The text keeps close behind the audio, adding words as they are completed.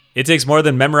It takes more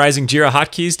than memorizing Jira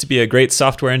hotkeys to be a great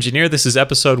software engineer. This is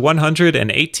episode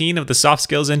 118 of the Soft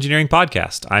Skills Engineering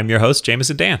Podcast. I'm your host,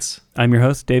 Jameson Dance. I'm your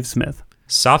host, Dave Smith.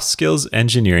 Soft Skills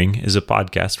Engineering is a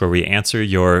podcast where we answer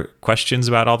your questions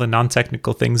about all the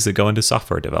non-technical things that go into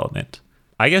software development.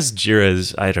 I guess Jira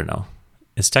is, I don't know,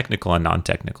 it's technical and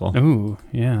non-technical. Ooh,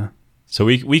 yeah. So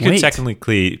we could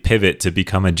technically pivot to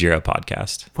become a Jira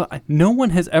podcast. Well, no one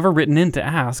has ever written in to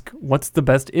ask, what's the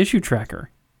best issue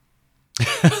tracker?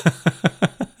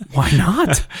 Why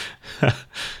not?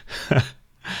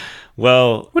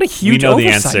 Well, what a huge we know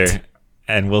oversight. the answer,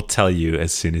 and we'll tell you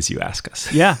as soon as you ask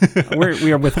us. Yeah,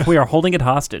 we are holding it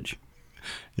hostage.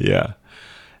 Yeah.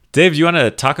 Dave, do you want to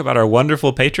talk about our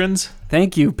wonderful patrons?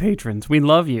 Thank you, patrons. We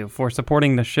love you for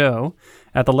supporting the show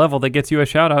at the level that gets you a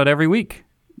shout-out every week.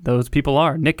 Those people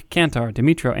are Nick Cantar,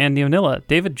 Dimitro and Neonilla,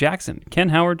 David Jackson, Ken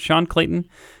Howard, Sean Clayton,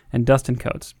 and Dustin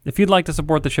Coates. If you'd like to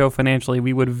support the show financially,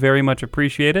 we would very much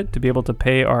appreciate it to be able to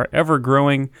pay our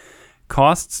ever-growing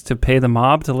costs to pay the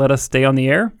mob to let us stay on the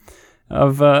air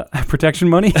of protection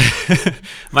money.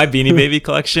 My Beanie Baby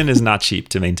collection is not cheap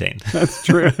to maintain. That's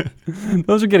true.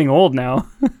 Those are getting old now.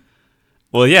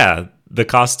 Well, yeah, the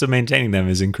cost of maintaining them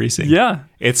is increasing. Yeah.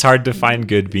 It's hard to find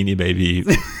good Beanie Baby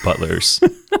butlers.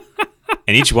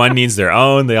 And each one needs their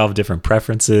own. They all have different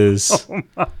preferences. Oh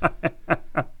my.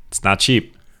 It's not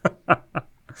cheap.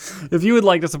 If you would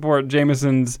like to support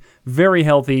Jameson's very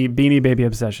healthy Beanie Baby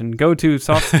obsession, go to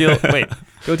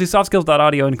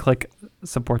softskills.audio and click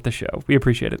support the show. We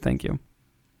appreciate it. Thank you.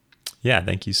 Yeah,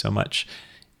 thank you so much.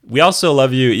 We also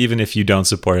love you even if you don't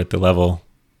support at the level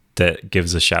that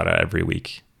gives a shout out every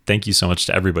week. Thank you so much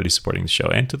to everybody supporting the show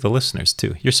and to the listeners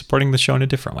too. You're supporting the show in a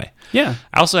different way. Yeah.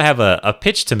 I also have a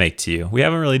pitch to make to you. We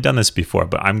haven't really done this before,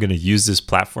 but I'm going to use this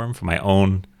platform for my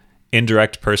own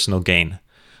indirect personal gain.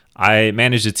 I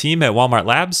manage a team at Walmart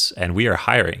Labs, and we are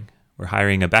hiring. We're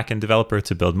hiring a backend developer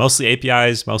to build mostly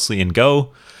APIs, mostly in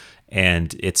Go,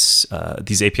 and it's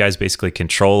these APIs basically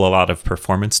control a lot of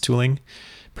performance tooling.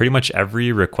 Pretty much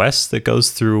every request that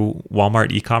goes through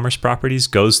Walmart e-commerce properties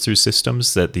goes through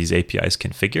systems that these APIs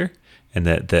configure and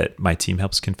that my team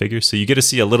helps configure. So you get to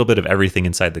see a little bit of everything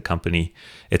inside the company.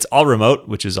 It's all remote,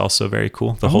 which is also very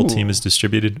cool. The whole team is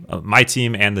distributed. My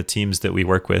team and the teams that we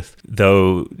work with,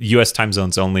 though US time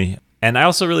zones only. And I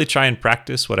also really try and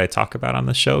practice what I talk about on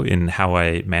the show in how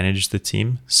I manage the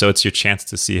team. So it's your chance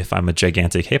to see if I'm a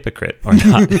gigantic hypocrite or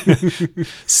not.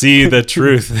 See the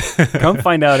truth. Come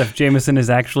find out if Jameson is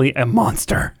actually a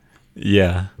monster.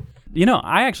 Yeah. You know,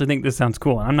 I actually think this sounds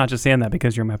cool. I'm not just saying that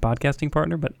because you're my podcasting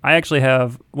partner, but I actually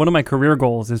have one of my career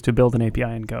goals is to build an API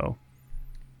in Go.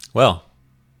 Well,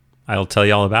 I'll tell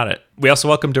you all about it. We also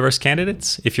welcome diverse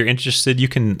candidates. If you're interested, you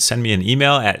can send me an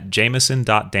email at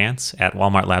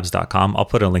jameson.dance@walmartlabs.com. I'll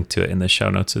put a link to it in the show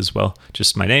notes as well.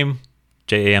 Just my name,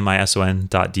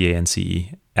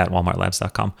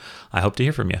 jamison.dance@walmartlabs.com. I hope to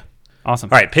hear from you. Awesome.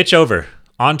 All right, pitch over.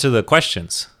 On to the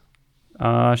questions.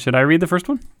 Should I read the first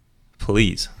one?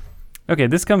 Please. Okay,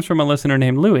 this comes from a listener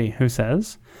named Louie, who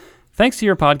says, thanks to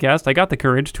your podcast, I got the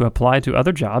courage to apply to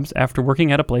other jobs after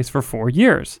working at a place for 4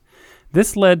 years.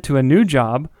 This led to a new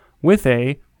job with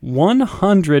a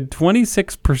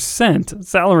 126%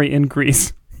 salary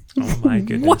increase. Oh my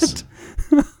goodness. What?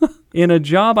 In a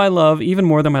job I love even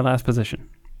more than my last position.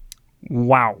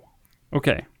 Wow.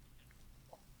 Okay.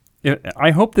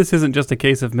 I hope this isn't just a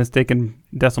case of mistaken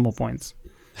decimal points.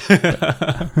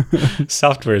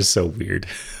 Software is so weird.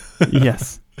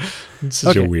 Yes. It's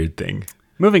such a weird thing.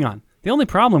 Moving on. The only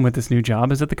problem with this new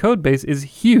job is that the code base is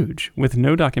huge with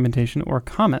no documentation or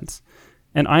comments,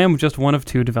 and I am just one of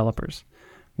 2 developers.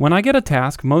 When I get a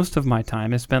task, most of my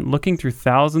time is spent looking through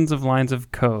thousands of lines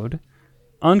of code,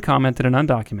 uncommented and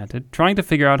undocumented, trying to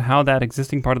figure out how that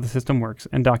existing part of the system works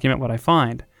and document what I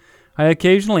find. I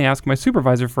occasionally ask my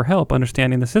supervisor for help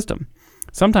understanding the system.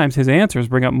 Sometimes his answers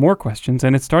bring up more questions,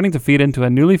 and it's starting to feed into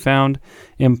a newly found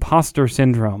imposter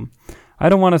syndrome. I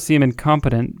don't want to seem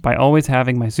incompetent by always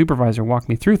having my supervisor walk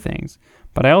me through things,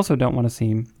 but I also don't want to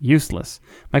seem useless.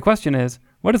 My question is,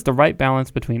 what is the right balance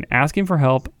between asking for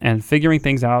help and figuring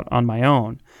things out on my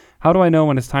own? How do I know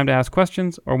when it's time to ask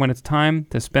questions or when it's time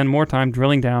to spend more time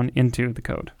drilling down into the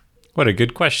code? What a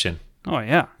good question. Oh,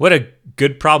 yeah. What a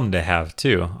good problem to have,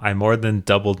 too. I more than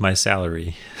doubled my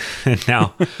salary. And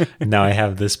now I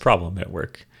have this problem at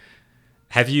work.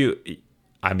 Have you,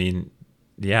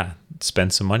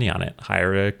 spend some money on it.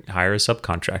 Hire a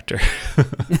subcontractor.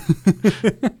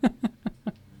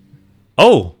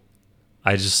 Oh,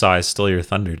 I just saw I stole your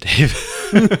thunder, Dave.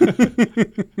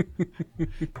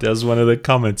 That was one of the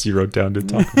comments you wrote down to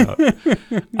talk about.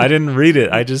 I didn't read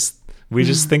it. We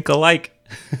just think alike.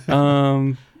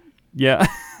 Yeah.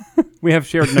 We have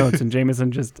shared notes, and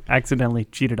Jameson just accidentally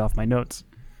cheated off my notes.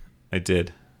 I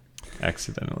did.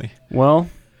 Accidentally. Well,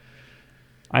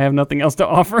 I have nothing else to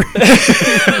offer.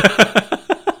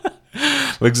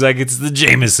 Looks like it's the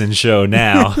Jameson show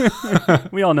now.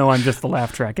 We all know I'm just the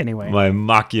laugh track anyway. My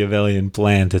Machiavellian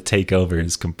plan to take over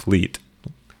is complete.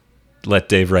 Let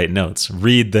Dave write notes.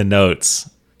 Read the notes.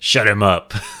 Shut him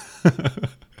up.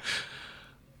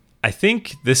 I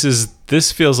think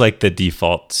this feels like the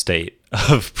default state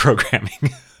of programming.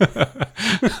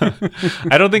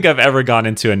 I don't think I've ever gone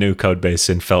into a new code base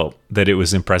and felt that it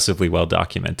was impressively well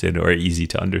documented or easy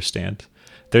to understand.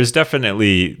 There's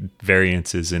definitely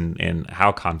variances in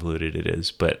how convoluted it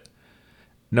is, but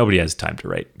nobody has time to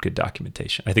write good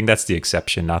documentation. I think that's the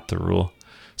exception, not the rule.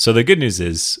 So the good news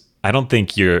is I don't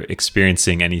think you're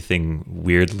experiencing anything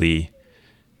weirdly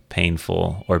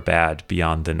painful or bad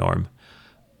beyond the norm.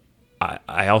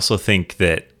 I also think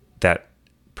that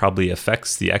probably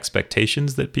affects the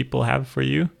expectations that people have for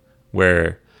you,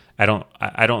 where I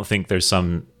don't think there's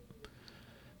some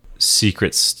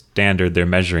secret standard they're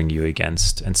measuring you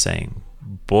against and saying,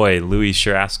 boy, Louis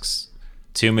sure asks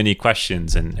too many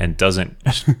questions and doesn't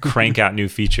crank out new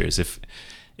features. If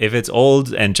it's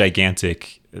old and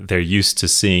gigantic, they're used to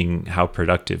seeing how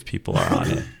productive people are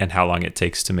on it and how long it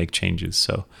takes to make changes.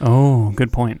 So,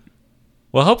 good point.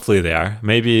 Well, hopefully they are.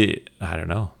 Maybe, I don't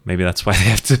know. Maybe that's why they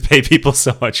have to pay people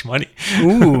so much money.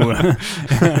 Ooh.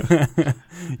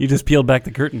 You just peeled back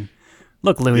the curtain.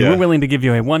 Look, Louis, we're willing to give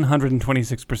you a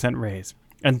 126% raise.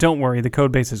 And don't worry, the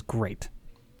code base is great.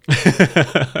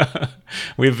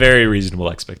 We have very reasonable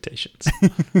expectations.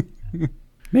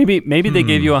 Maybe they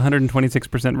gave you a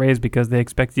 126% raise because they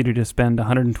expect you to spend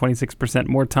 126%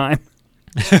 more time.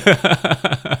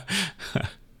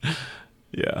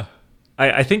 Yeah.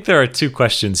 I think there are two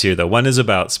questions here, though. One is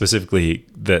about specifically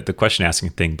the question asking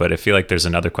thing, but I feel like there's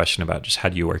another question about just how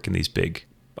do you work in these big,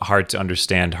 hard to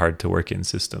understand, hard to work in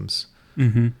systems.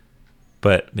 Mm-hmm.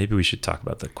 But maybe we should talk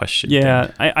about the question.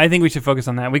 Yeah, I think we should focus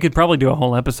on that. We could probably do a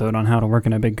whole episode on how to work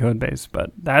in a big code base,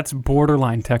 but that's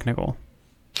borderline technical.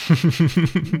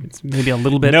 It's maybe a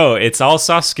little bit. No, it's all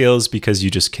soft skills because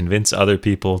you just convince other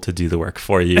people to do the work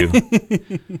for you.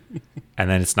 And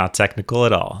then it's not technical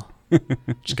at all.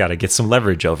 Just got to get some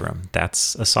leverage over them.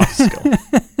 That's a soft skill.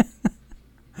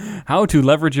 How to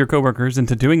leverage your coworkers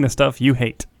into doing the stuff you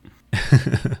hate.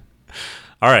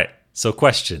 All right. So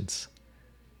questions.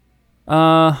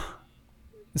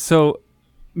 So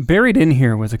buried in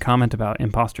here was a comment about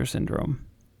imposter syndrome.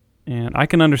 And I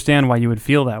can understand why you would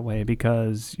feel that way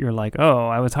because you're like, oh,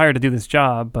 I was hired to do this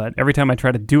job, but every time I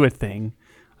try to do a thing,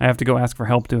 I have to go ask for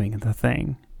help doing the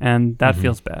thing. And that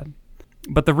feels bad.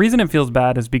 But the reason it feels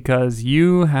bad is because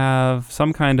you have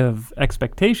some kind of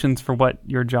expectations for what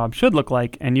your job should look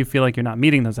like, and you feel like you're not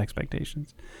meeting those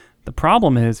expectations. The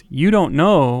problem is you don't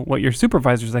know what your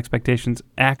supervisor's expectations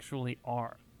actually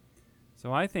are.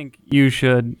 So I think you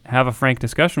should have a frank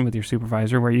discussion with your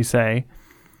supervisor where you say,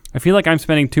 I feel like I'm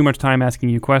spending too much time asking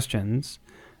you questions.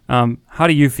 How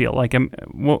do you feel? Like,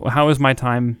 how is my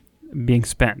time being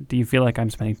spent? Do you feel like I'm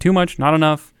spending too much, not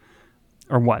enough?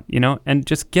 Or what, and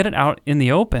just get it out in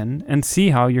the open and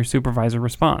see how your supervisor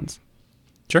responds.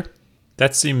 Sure.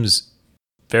 That seems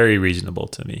very reasonable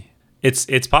to me.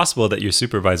 It's possible that your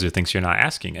supervisor thinks you're not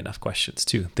asking enough questions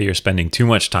too, that you're spending too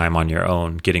much time on your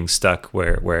own, getting stuck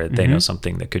where they know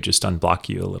something that could just unblock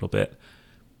you a little bit.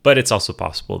 But it's also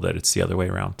possible that it's the other way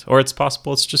around. Or it's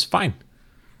possible it's just fine.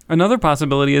 Another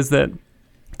possibility is that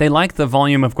they like the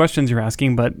volume of questions you're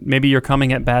asking, but maybe you're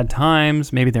coming at bad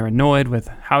times. Maybe they're annoyed with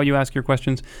how you ask your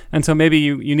questions. And so maybe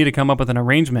you need to come up with an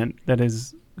arrangement that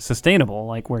is sustainable,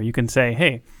 like where you can say,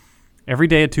 hey, every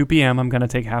day at 2 p.m., I'm going to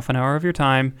take half an hour of your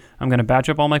time. I'm going to batch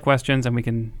up all my questions, and we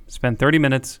can spend 30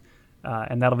 minutes,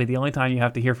 and that'll be the only time you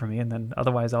have to hear from me. And then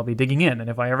otherwise, I'll be digging in. And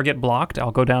if I ever get blocked,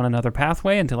 I'll go down another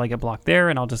pathway until I get blocked there,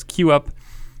 and I'll just queue up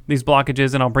these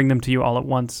blockages, and I'll bring them to you all at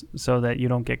once so that you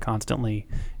don't get constantly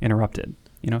interrupted.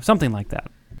 Something like that.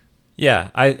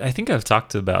 Yeah, I think I've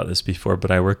talked about this before,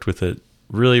 but I worked with a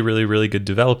really, really, really good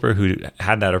developer who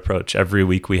had that approach. Every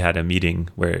week we had a meeting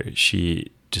where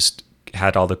she just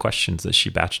had all the questions that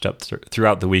she batched up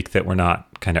throughout the week that were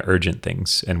not kind of urgent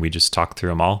things, and we just talked through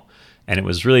them all. And it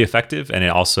was really effective, and it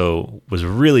also was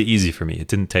really easy for me. It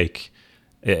didn't take,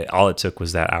 all it took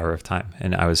was that hour of time,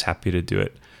 and I was happy to do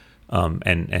it.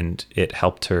 And it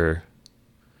helped her.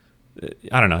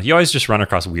 I don't know. You always just run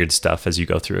across weird stuff as you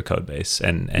go through a code base,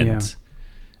 and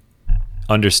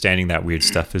understanding that weird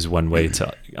stuff is one way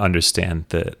to understand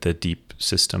the deep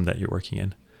system that you're working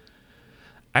in.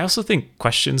 I also think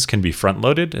questions can be front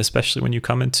loaded, especially when you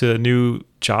come into a new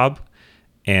job,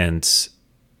 and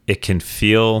it can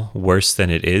feel worse than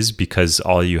it is because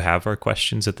all you have are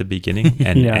questions at the beginning,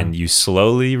 and and you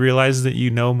slowly realize that you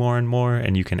know more and more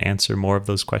and you can answer more of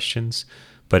those questions,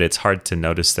 but it's hard to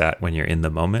notice that when you're in the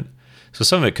moment. So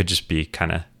some of it could just be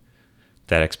kind of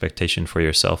that expectation for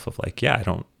yourself of like, yeah,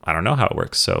 I don't know how it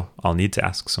works, so I'll need to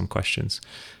ask some questions.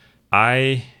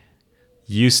 I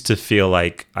used to feel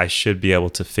like I should be able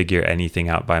to figure anything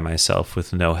out by myself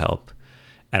with no help.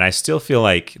 And I still feel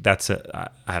like that's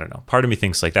I don't know, part of me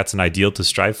thinks like that's an ideal to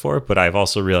strive for, but I've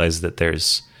also realized that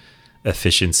there's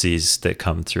efficiencies that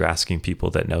come through asking people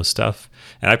that know stuff.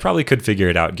 And I probably could figure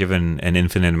it out given an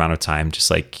infinite amount of time,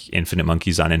 just like infinite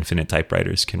monkeys on infinite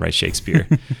typewriters can write Shakespeare.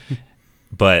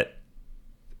 But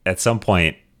at some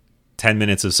point, 10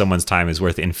 minutes of someone's time is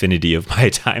worth infinity of my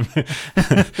time,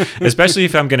 especially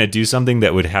if I'm going to do something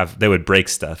that would break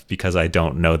stuff because I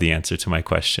don't know the answer to my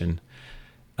question.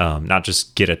 Not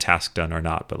just get a task done or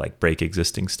not, but like break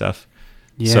existing stuff.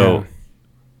 Yeah. So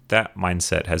that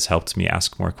mindset has helped me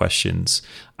ask more questions.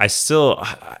 I feel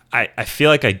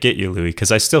like I get you, Louis,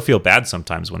 because I still feel bad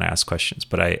sometimes when I ask questions,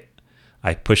 but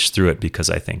I push through it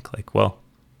because I think like, well,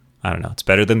 I don't know, it's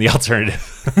better than the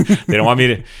alternative. They don't want me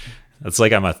to. It's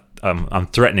like I'm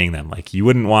threatening them. Like you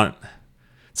wouldn't want.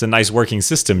 It's a nice working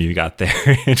system you got there.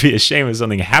 It'd be a shame if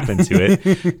something happened to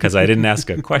it because I didn't ask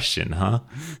a question, huh?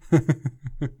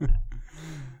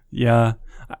 Yeah.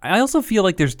 I also feel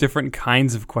like there's different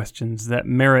kinds of questions that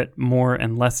merit more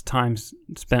and less time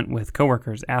spent with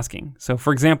coworkers asking. So,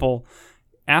 for example,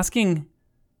 asking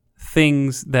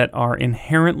things that are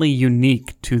inherently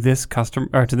unique to this customer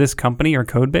or to this company or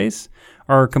code base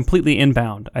are completely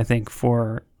inbound, I think,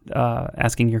 for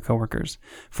asking your coworkers.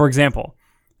 For example,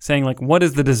 saying like, what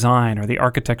is the design or the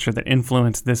architecture that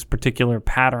influenced this particular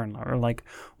pattern, or like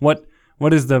what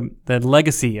is the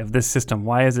legacy of this system?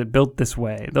 Why is it built this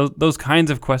way? Those kinds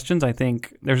of questions, I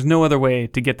think there's no other way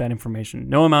to get that information.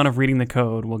 No amount of reading the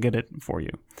code will get it for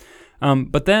you.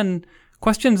 But then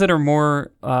questions that are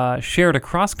more shared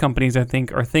across companies, I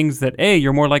think, are things that A,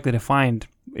 you're more likely to find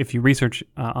if you research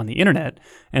on the internet,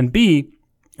 and B,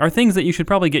 are things that you should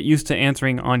probably get used to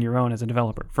answering on your own as a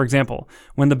developer. For example,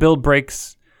 when the build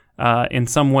breaks in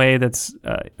some way that's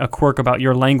a quirk about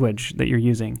your language that you're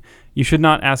using, you should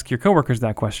not ask your coworkers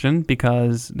that question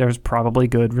because there's probably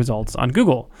good results on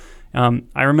Google.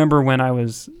 I remember when I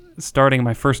was starting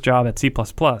my first job at C++,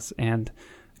 and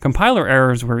compiler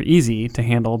errors were easy to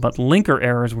handle, but linker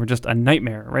errors were just a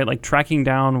nightmare, right? Like tracking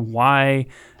down why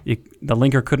the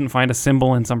linker couldn't find a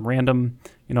symbol in some random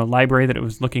library that it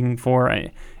was looking for.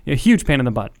 A huge pain in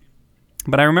the butt.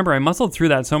 But I remember I muscled through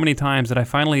that so many times that I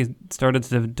finally started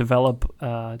to develop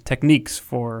techniques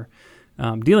for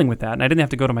dealing with that, and I didn't have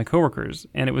to go to my coworkers.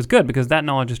 And it was good because that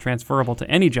knowledge is transferable to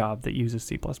any job that uses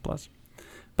C++.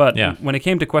 But when it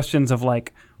came to questions of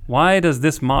like, why does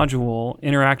this module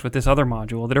interact with this other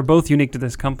module that are both unique to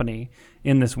this company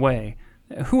in this way,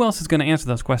 who else is going to answer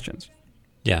those questions?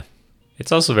 Yeah.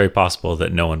 It's also very possible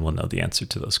that no one will know the answer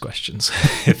to those questions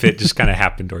if it just kind of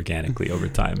happened organically over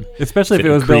time. Especially if it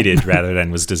was created built rather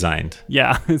than was designed.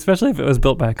 Yeah, especially if it was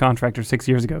built by a contractor 6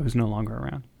 years ago who's no longer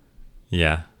around.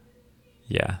 Yeah.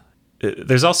 Yeah.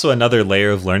 There's also another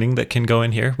layer of learning that can go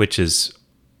in here, which is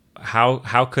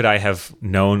how could I have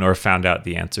known or found out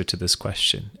the answer to this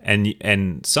question?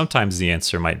 And sometimes the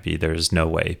answer might be there's no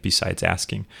way besides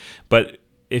asking. But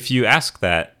if you ask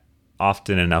that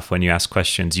often enough, when you ask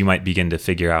questions, you might begin to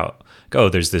figure out,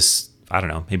 there's this, I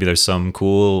don't know, maybe there's some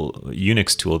cool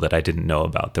Unix tool that I didn't know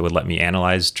about that would let me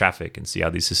analyze traffic and see how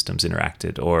these systems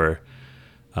interacted. Or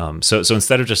so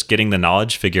instead of just getting the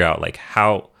knowledge, figure out like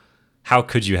how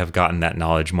could you have gotten that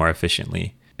knowledge more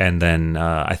efficiently? And then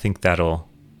I think that'll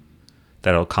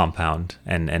compound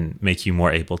and make you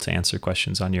more able to answer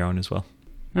questions on your own as well.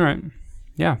 All right.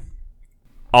 Yeah.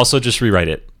 Also, just rewrite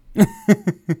it.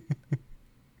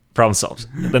 Problem solved.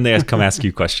 Then they come ask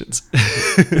you questions.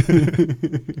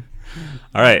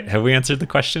 All right. Have we answered the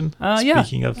question?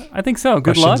 Speaking of, I think so.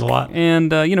 Good luck. A lot.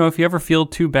 And, if you ever feel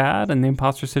too bad and the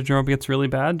imposter syndrome gets really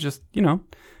bad, just,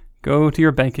 go to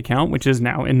your bank account, which is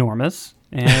now enormous,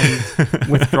 and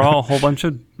withdraw a whole bunch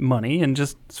of money and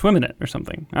just swim in it or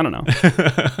something. I don't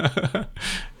know.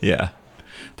 Yeah.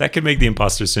 That could make the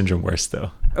imposter syndrome worse,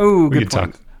 though. Oh, good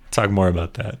point. Talk more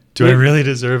about that. Do I really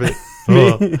deserve it?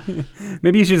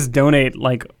 Maybe you should just donate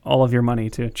like all of your money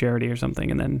to charity or something,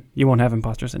 and then you won't have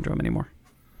imposter syndrome anymore.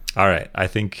 All right. I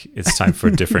think it's time for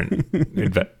different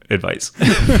advice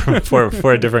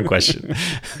for a different question.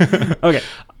 Okay.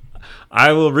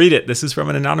 I will read it. This is from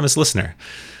an anonymous listener.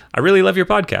 I really love your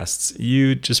podcasts.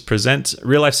 You just present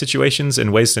real-life situations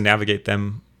and ways to navigate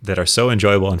them that are so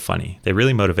enjoyable and funny. They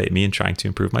really motivate me in trying to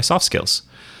improve my soft skills.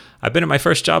 I've been at my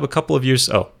first job a couple of years.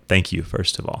 Oh, thank you,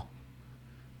 first of all.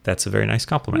 That's a very nice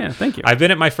compliment. Yeah, thank you. I've been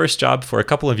at my first job for a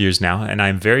couple of years now, and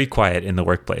I'm very quiet in the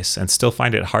workplace and still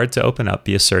find it hard to open up,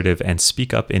 be assertive, and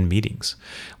speak up in meetings.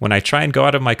 When I try and go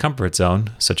out of my comfort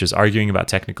zone, such as arguing about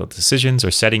technical decisions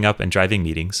or setting up and driving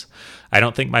meetings, I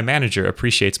don't think my manager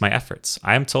appreciates my efforts.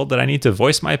 I am told that I need to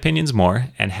voice my opinions more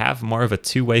and have more of a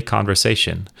two-way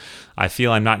conversation. I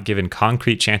feel I'm not given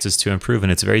concrete chances to improve,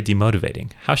 and it's very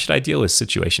demotivating. How should I deal with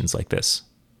situations like this?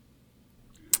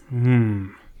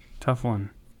 Tough one.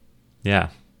 Yeah.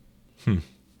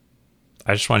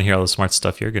 I just want to hear all the smart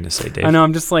stuff you're going to say, Dave. I know.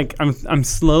 I'm just like, I'm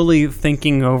slowly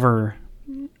thinking over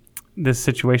this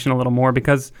situation a little more,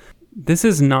 because this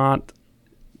is not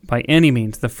by any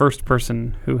means the first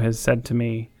person who has said to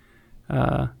me,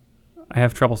 I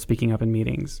have trouble speaking up in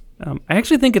meetings. I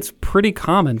actually think it's pretty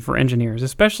common for engineers,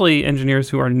 especially engineers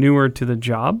who are newer to the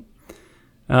job.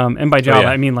 And by job,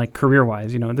 I mean like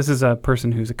career-wise. This is a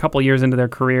person who's a couple years into their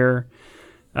career,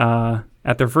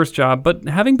 at their first job, but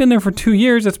having been there for 2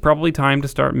 years, it's probably time to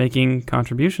start making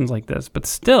contributions like this. But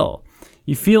still,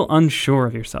 you feel unsure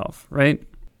of yourself, right?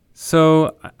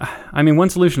 So, I mean, one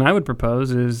solution I would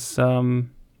propose is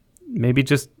maybe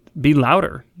just be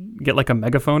louder. Get like a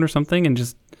megaphone or something and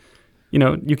just,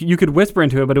 you could whisper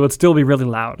into it, but it would still be really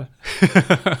loud.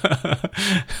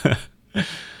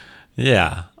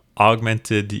 Yeah,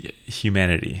 augmented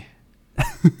humanity.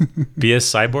 Be a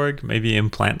cyborg, maybe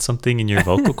implant something in your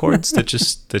vocal cords that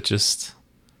just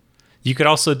you could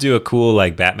also do a cool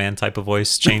like Batman type of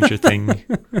voice changer thing.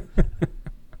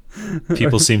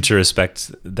 People seem to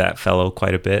respect that fellow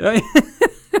quite a bit.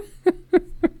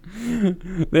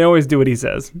 They always do what he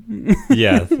says.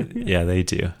 Yeah, they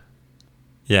do.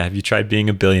 Yeah, have you tried being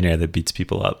a billionaire that beats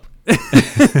people up?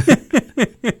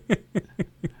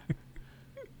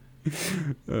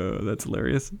 Oh, that's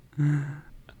hilarious.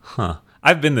 Huh.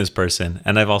 I've been this person,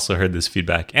 and I've also heard this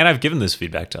feedback, and I've given this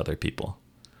feedback to other people.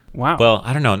 Wow. Well,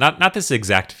 I don't know, not this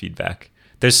exact feedback.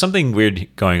 There's something weird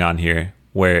going on here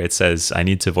where it says I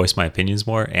need to voice my opinions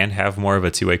more and have more of a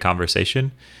two-way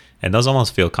conversation, and those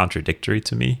almost feel contradictory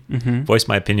to me. Mm-hmm. Voice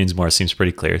my opinions more seems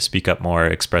pretty clear. Speak up more,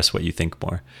 express what you think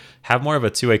more. Have more of a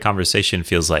two-way conversation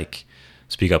feels like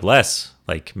speak up less.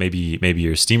 Like maybe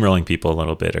you're steamrolling people a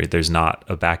little bit, or there's not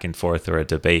a back and forth or a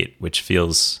debate, which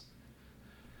feels...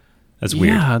 That's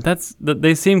weird. Yeah,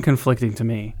 they seem conflicting to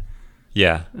me.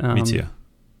 Yeah, me too.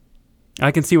 I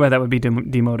can see why that would be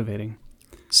demotivating.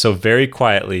 So very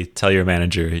quietly tell your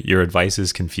manager, your advice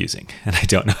is confusing and I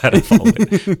don't know how to follow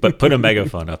it. But put a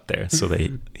megaphone up there so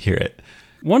they hear it.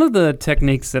 One of the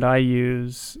techniques that I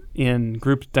use in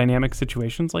group dynamic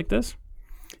situations like this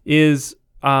is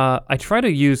I try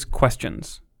to use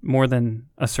questions more than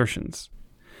assertions.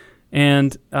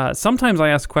 And sometimes I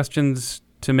ask questions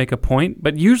to make a point,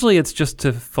 but usually it's just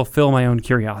to fulfill my own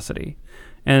curiosity.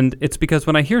 And it's because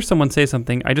when I hear someone say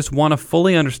something, I just want to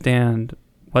fully understand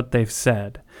what they've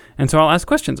said. And so I'll ask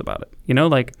questions about it.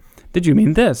 Like, did you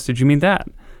mean this? Did you mean that?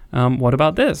 What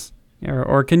about this?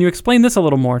 Or can you explain this a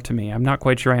little more to me? I'm not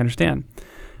quite sure I understand.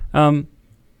 And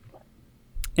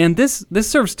this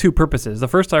serves two purposes. The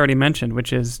first I already mentioned,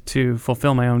 which is to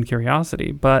fulfill my own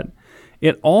curiosity, but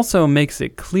it also makes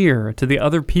it clear to the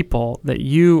other people that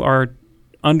you are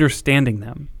understanding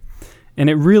them. And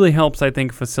it really helps, I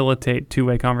think, facilitate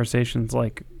two-way conversations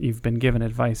like you've been given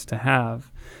advice to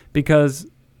have. Because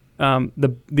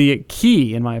the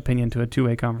key, in my opinion, to a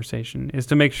two-way conversation is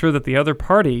to make sure that the other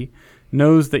party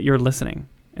knows that you're listening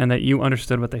and that you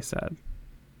understood what they said.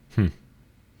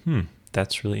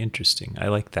 That's really interesting. I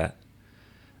like that.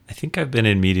 I think I've been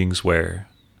in meetings where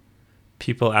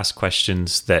people ask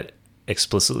questions that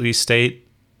explicitly state,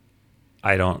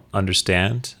 I don't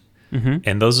understand. Mm-hmm.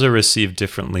 And those are received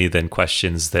differently than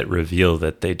questions that reveal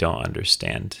that they don't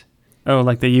understand. Oh,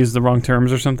 like they use the wrong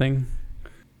terms or something?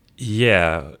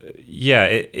 Yeah.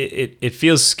 It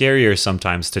feels scarier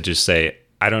sometimes to just say,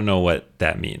 I don't know what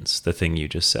that means, the thing you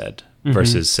just said, mm-hmm.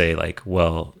 versus say like,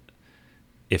 well,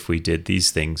 if we did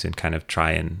these things and kind of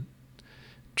try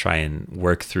and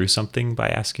work through something by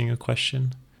asking a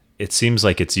question. It seems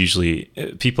like it's usually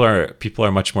people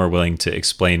are much more willing to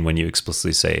explain when you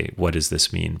explicitly say, what does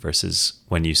this mean, versus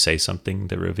when you say something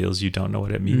that reveals you don't know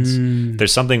what it means.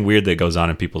 There's something weird that goes on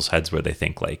in people's heads where they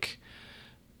think like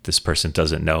this person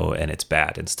doesn't know and it's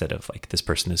bad, instead of like this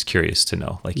person is curious to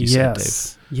know, like you said,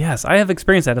 Dave. Yes, I have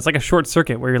experienced that. It's like a short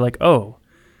circuit where you're like, oh,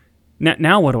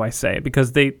 now what do I say?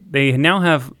 Because they now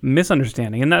have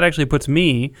misunderstanding, and that actually puts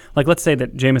me, like let's say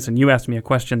that, Jameson, you asked me a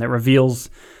question that reveals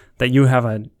that you have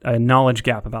a knowledge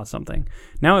gap about something.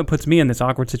 Now it puts me in this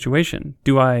awkward situation.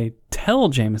 Do I tell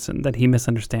Jameson that he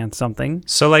misunderstands something?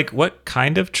 So, like, what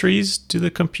kind of trees do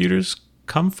the computers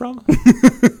come from?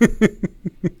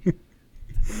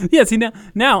 Yeah, see,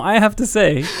 now I have to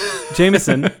say,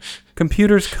 Jameson,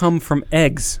 computers come from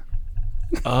eggs.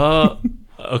 Oh,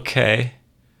 okay.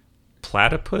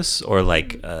 Platypus or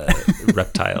like a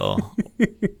reptile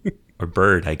or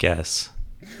bird, I guess.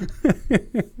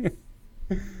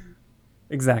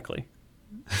 Exactly.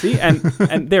 See, and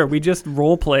there, we just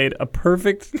role played a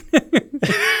perfect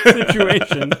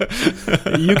situation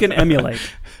that you can emulate.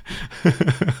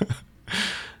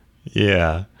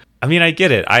 Yeah. I mean, I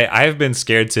get it. I've been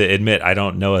scared to admit I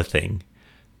don't know a thing.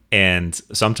 And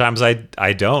sometimes I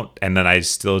don't. And then I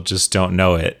still just don't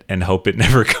know it and hope it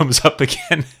never comes up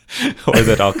again or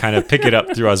that I'll kind of pick it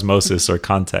up through osmosis or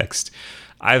context.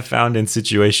 I've found in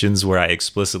situations where I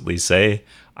explicitly say,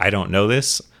 I don't know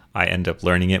this, I end up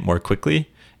learning it more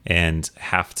quickly and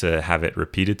have to have it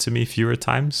repeated to me fewer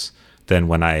times than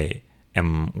when I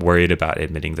am worried about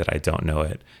admitting that I don't know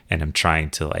it and I'm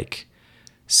trying to like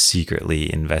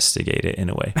secretly investigate it in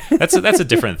a way. That's a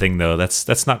different thing though.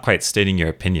 That's not quite stating your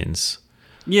opinions.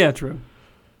 Yeah, true.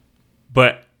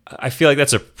 But I feel like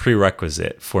that's a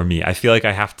prerequisite for me. I feel like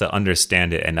I have to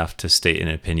understand it enough to state an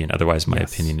opinion. Otherwise, my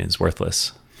opinion is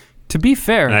worthless. To be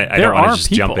fair, and I don't want to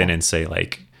just jump in and say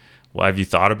like, well, have you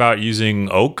thought about using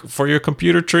oak for your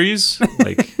computer trees?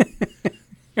 Like,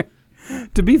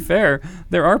 to be fair,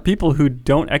 there are people who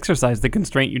don't exercise the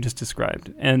constraint you just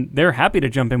described, and they're happy to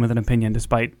jump in with an opinion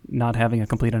despite not having a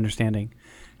complete understanding.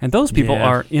 And those people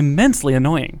are immensely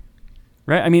annoying,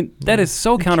 right? I mean, that is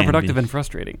so counterproductive and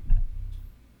frustrating.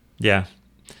 Yeah.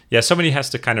 Yeah, somebody has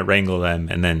to kind of wrangle them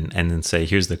and then say,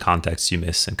 here's the context you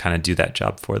miss and kind of do that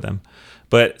job for them.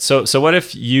 But so what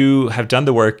if you have done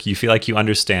the work, you feel like you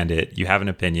understand it, you have an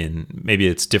opinion, maybe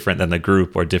it's different than the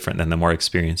group or different than the more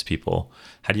experienced people.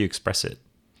 How do you express it?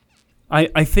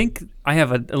 I think I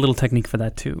have a little technique for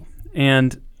that too.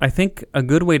 And I think a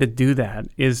good way to do that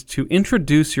is to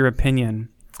introduce your opinion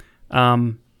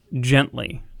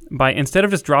gently by, instead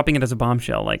of just dropping it as a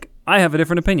bombshell, like, I have a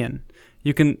different opinion.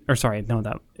 You can, or sorry, no,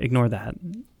 ignore that.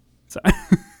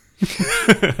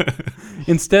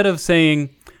 Instead of saying,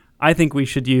 I think we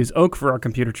should use oak for our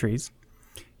computer trees,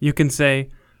 you can say,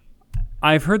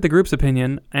 I've heard the group's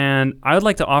opinion, and I would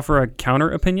like to offer a counter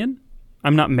opinion.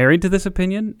 I'm not married to this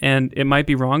opinion, and it might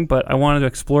be wrong, but I wanted to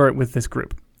explore it with this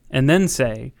group. And then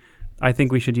say, I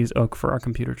think we should use oak for our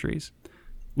computer trees.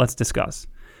 Let's discuss.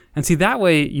 And see, that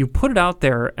way you put it out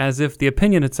there as if the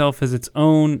opinion itself is its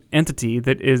own entity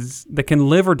that can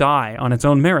live or die on its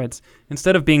own merits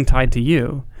instead of being tied to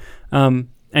you. And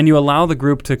you allow the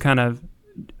group to kind of,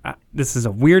 this is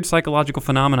a weird psychological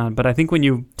phenomenon, but I think when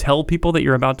you tell people that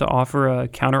you're about to offer a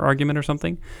counter argument or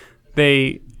something,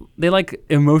 they like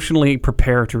emotionally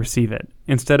prepare to receive it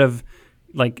instead of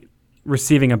like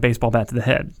receiving a baseball bat to the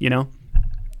head, you know?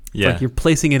 Yeah. It's like you're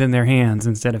placing it in their hands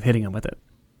instead of hitting them with it.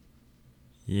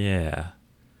 Yeah.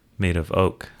 Made of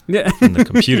oak. Yeah. From the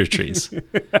computer trees.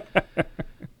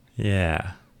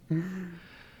 Yeah.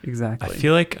 Exactly. I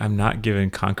feel like I'm not given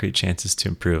concrete chances to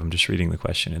improve. I'm just reading the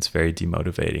question. It's very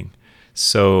demotivating.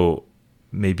 So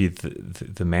maybe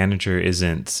the manager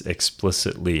isn't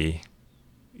explicitly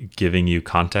giving you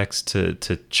context to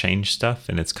change stuff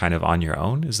and it's kind of on your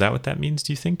own. Is that what that means,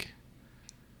 do you think?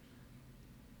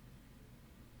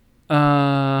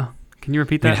 Can you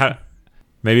repeat that?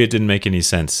 Maybe it didn't make any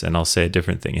sense, and I'll say a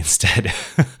different thing instead.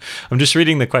 I'm just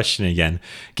reading the question again.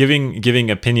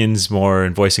 Giving opinions more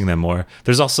and voicing them more.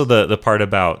 There's also the part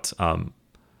about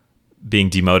being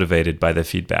demotivated by the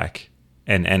feedback,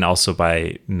 and also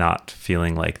by not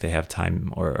feeling like they have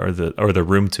time or the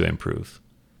room to improve.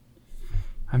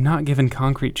 I'm not given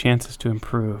concrete chances to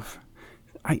improve.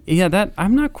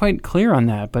 I'm not quite clear on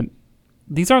that, but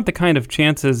these aren't the kind of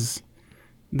chances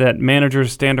that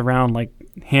managers stand around like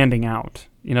handing out.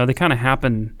 You know, they kind of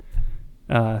happen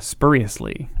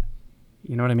spuriously.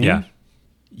 You know what I mean?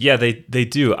 Yeah, they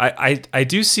do. I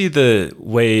do see the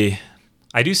way.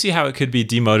 I do see how it could be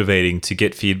demotivating to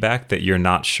get feedback that you're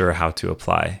not sure how to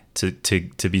apply.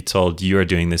 To be told you are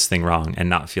doing this thing wrong and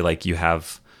not feel like you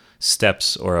have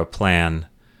steps or a plan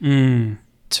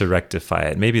to rectify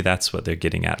it. Maybe that's what they're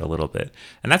getting at a little bit,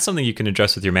 and that's something you can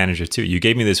address with your manager too. You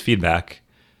gave me this feedback.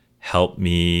 Help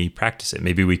me practice it.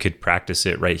 Maybe we could practice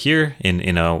it right here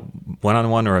in a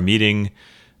one-on-one or a meeting.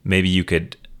 Maybe you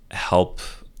could help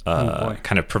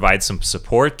kind of provide some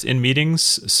support in meetings.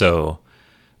 So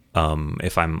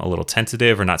if I'm a little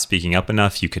tentative or not speaking up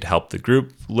enough, you could help the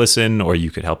group listen, or you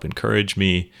could help encourage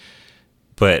me.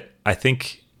 But I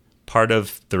think part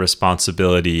of the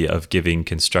responsibility of giving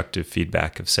constructive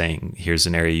feedback, of saying, here's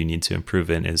an area you need to improve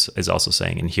in, is also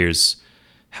saying, and here's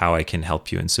how I can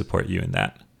help you and support you in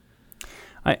that.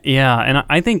 And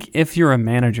I think if you're a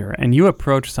manager and you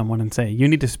approach someone and say, you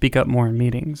need to speak up more in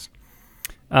meetings,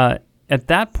 at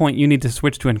that point, you need to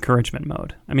switch to encouragement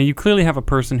mode. I mean, you clearly have a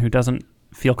person who doesn't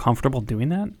feel comfortable doing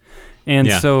that. And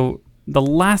so the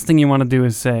last thing you want to do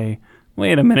is say,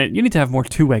 wait a minute, you need to have more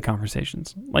two-way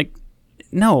conversations. Like,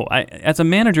 no, as a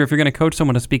manager, if you're going to coach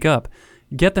someone to speak up,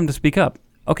 get them to speak up.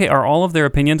 Okay, are all of their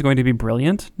opinions going to be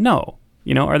brilliant? No.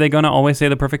 Are they going to always say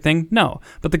the perfect thing? No.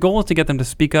 But the goal is to get them to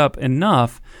speak up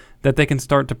enough that they can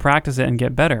start to practice it and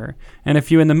get better. And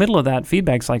if you, in the middle of that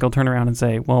feedback cycle, turn around and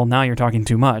say, well, now you're talking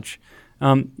too much,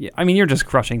 you're just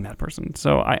crushing that person.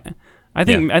 So I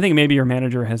think maybe your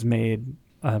manager has made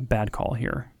a bad call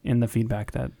here in the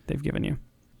feedback that they've given you.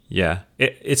 Yeah.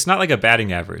 It's not like a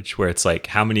batting average where it's like,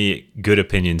 how many good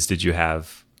opinions did you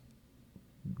have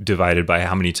divided by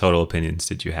how many total opinions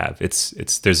did you have?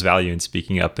 There's value in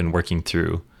speaking up and working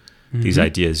through these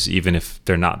ideas, even if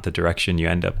they're not the direction you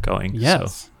end up going.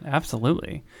 Yes,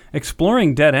 absolutely.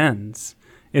 Exploring dead ends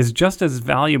is just as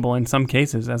valuable in some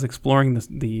cases as exploring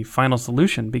the final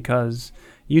solution, because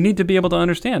you need to be able to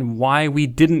understand why we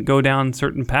didn't go down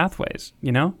certain pathways,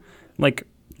 Like,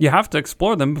 you have to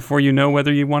explore them before you know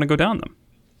whether you want to go down them.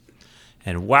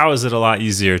 And wow, is it a lot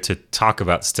easier to talk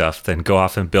about stuff than go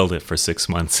off and build it for 6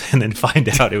 months and then find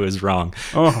out it was wrong.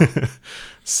 Oh.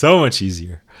 So much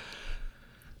easier.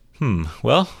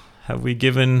 Well, have we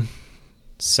given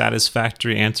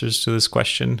satisfactory answers to this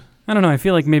question? I don't know. I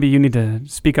feel like maybe you need to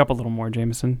speak up a little more,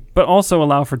 Jameson, but also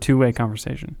allow for two-way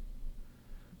conversation.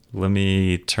 Let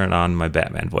me turn on my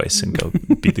Batman voice and go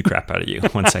beat the crap out of you.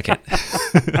 1 second.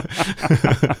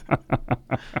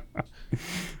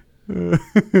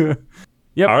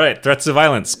 Yep. All right. Threats of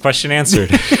violence. Question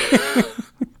answered.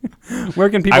 Where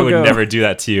can people go? I would never do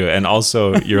that to you. And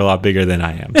also, you're a lot bigger than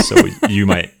I am. So you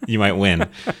might win.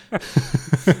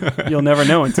 You'll never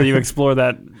know until you explore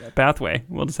that pathway.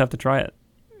 We'll just have to try it.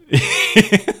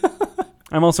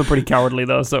 I'm also pretty cowardly,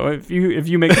 though. So if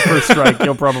you make the first strike,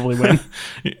 you'll probably win.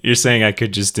 You're saying I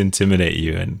could just intimidate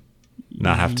you and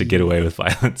not have to get away with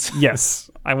violence? Yes.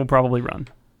 I will probably run.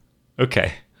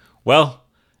 Okay. Well,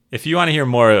 if you want to hear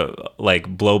more like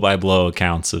blow-by-blow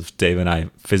accounts of Dave and I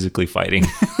physically fighting,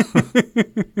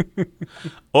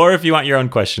 or if you want your own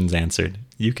questions answered,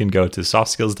 you can go to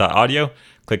softskills.audio,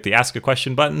 click the Ask a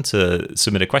Question button to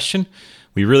submit a question.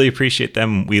 We really appreciate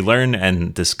them. We learn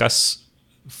and discuss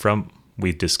from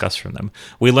them.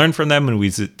 We learn from them and we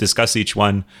discuss each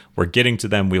one. We're getting to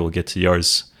them. We will get to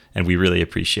yours, and we really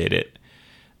appreciate it.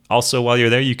 Also, while you're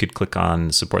there, you could click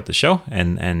on support the show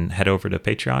and head over to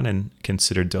Patreon and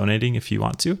consider donating if you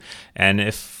want to. And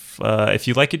if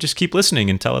you like it, just keep listening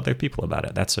and tell other people about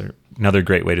it. That's another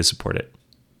great way to support it.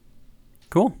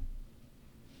 Cool.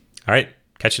 All right.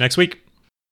 Catch you next week.